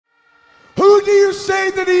Who do you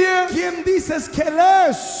say that he is? ¿Quién dices que él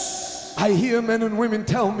es? I hear men and women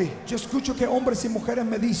tell me, Yo escucho que hombres y mujeres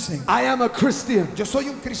me dicen, I am a Christian. yo soy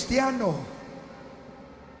un cristiano,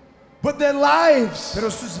 But their lives pero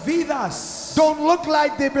sus vidas don't look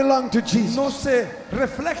like they belong to Jesus. no se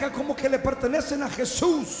reflejan como que le pertenecen a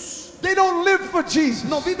Jesús. They don't live for Jesus.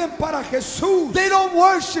 No viven para Jesús. They don't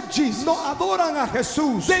worship Jesus. No adoran a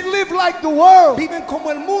Jesús. They live like the world. Viven como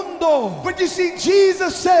el mundo. But you see,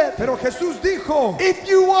 Jesus said, Pero Jesús dijo, if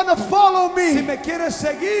you want to follow si me, me quieres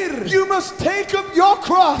seguir, you must take up your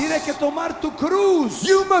cross. tienes que tomar tu cruz.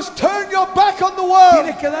 You must turn your back on the world.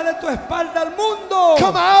 Tienes que darle tu espalda al mundo.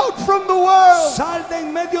 Come out from the world Sal de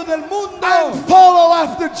en medio del mundo and follow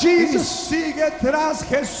after y Jesus. sigue tras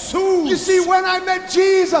Jesús. You see, when I met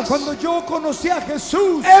Jesus, Cuando yo conocí a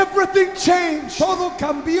Jesús, everything changed. todo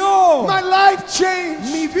cambió. My life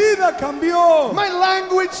changed. Mi vida cambió. My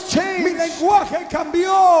language Mi changed. lenguaje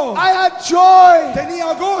cambió. I had joy.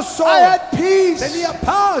 Tenía gozo. I had peace. Tenía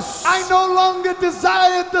paz. I no longer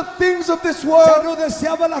desired the things of this Ya world. no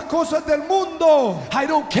deseaba las cosas del mundo. I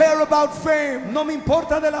don't care about fame. No me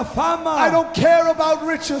importa de la fama. I don't care about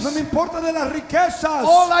riches. No me importa de las riquezas.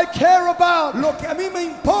 All I care about Lo que a mí me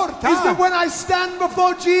importa is that when I stand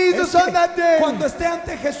before Jesus es que on that day, cuando esté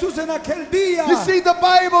ante Jesús en aquel día, you see, the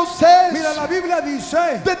Bible mira, says la Biblia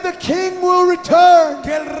dice that the King will return.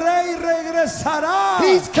 que el rey regresará.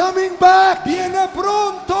 He's coming back Viene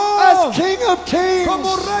pronto as King of Kings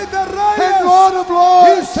como rey de and reyes Lord of y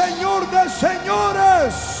Lords. señor de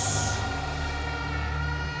señores.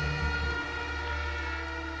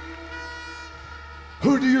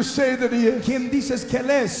 Who do you say that he is? ¿Quién dices que él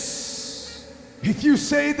es? If you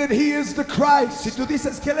say that he is the Si Christ, tú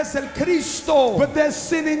dices que él es el Cristo, but there's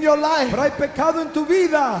sin in your life, pero hay pecado en tu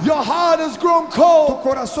vida, your heart has grown tu cold,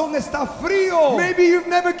 corazón está frío, maybe you've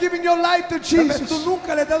never given your life to tal vez tú Jesus.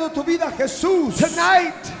 nunca le has dado tu vida a Jesús.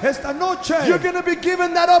 Tonight, Esta noche you're going to be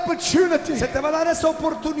given that opportunity se te va a dar esa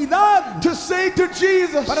oportunidad to say to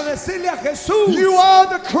Jesus, para decirle a Jesús, you are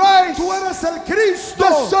the Christ, tú eres el Cristo,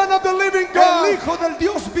 the Son of the living el God. Hijo del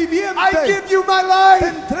Dios viviente. I give you my Te life.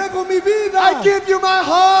 entrego mi vida, I give you my te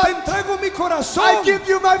heart. entrego mi corazón, I give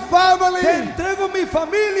you my te family. entrego mi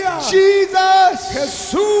familia. Jesus,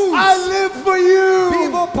 Jesús, I live for you.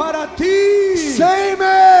 vivo para ti. Say Y un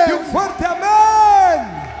amen. fuerte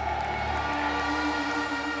amén.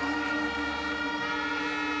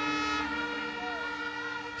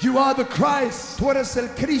 You are the Christ, Tú eres el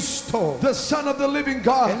Cristo, the Son of the living el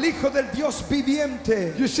God. Hijo del Dios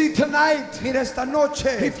viviente. You see, tonight, Mira, esta noche,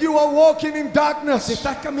 if you are walking in si darkness,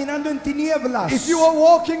 estás caminando en tinieblas, if you are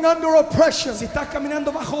walking under oppression, si estás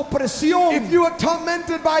caminando bajo opresión, if you are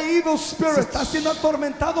tormented by evil si spirits, estás siendo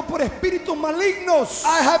atormentado por espíritus malignos,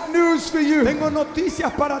 I have news for you. tengo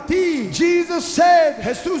noticias para ti. Jesus said,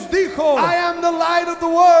 Jesús dijo, I am the light of the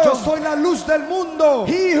yo world. soy la luz del mundo.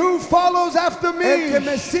 He who follows after El que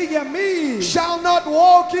me me sigue a mí shall not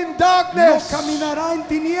walk in no darkness, caminará en but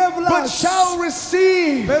tinieblas, shall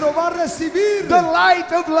receive pero va a recibir the light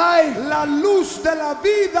of life. la luz de la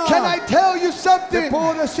vida. Can I tell you Te something?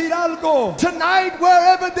 puedo decir algo. Tonight,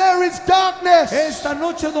 wherever there is darkness, Esta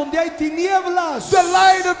noche donde hay tinieblas, the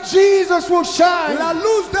light of Jesus will la shine.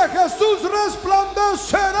 luz de Jesús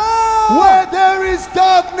resplandecerá. Where there is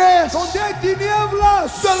darkness, Donde hay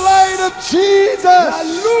tinieblas, the light of la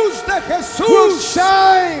Jesus luz de will Jesús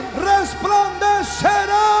shine.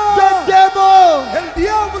 resplandecerá. The devil El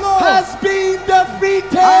diablo has been ha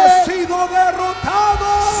defeated. sido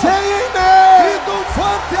derrotado. Say amen. Grita un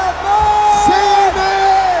fuerte amén. Say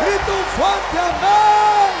amen. Grita un fuerte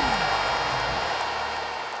amén.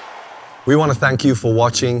 We want to thank you for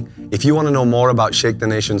watching. If you want to know more about Shake the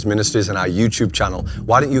Nations Ministries and our YouTube channel,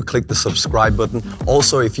 why don't you click the subscribe button?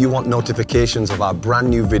 Also, if you want notifications of our brand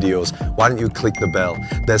new videos, why don't you click the bell?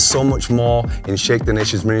 There's so much more in Shake the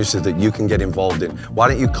Nations Ministries that you can get involved in. Why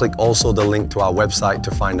don't you click also the link to our website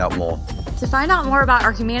to find out more? To find out more about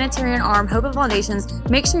our humanitarian arm, Hope of All Nations,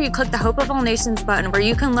 make sure you click the Hope of All Nations button where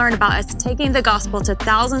you can learn about us taking the gospel to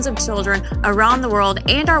thousands of children around the world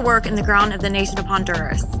and our work in the ground of the nation of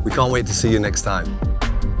Honduras. We can't wait to see you next time.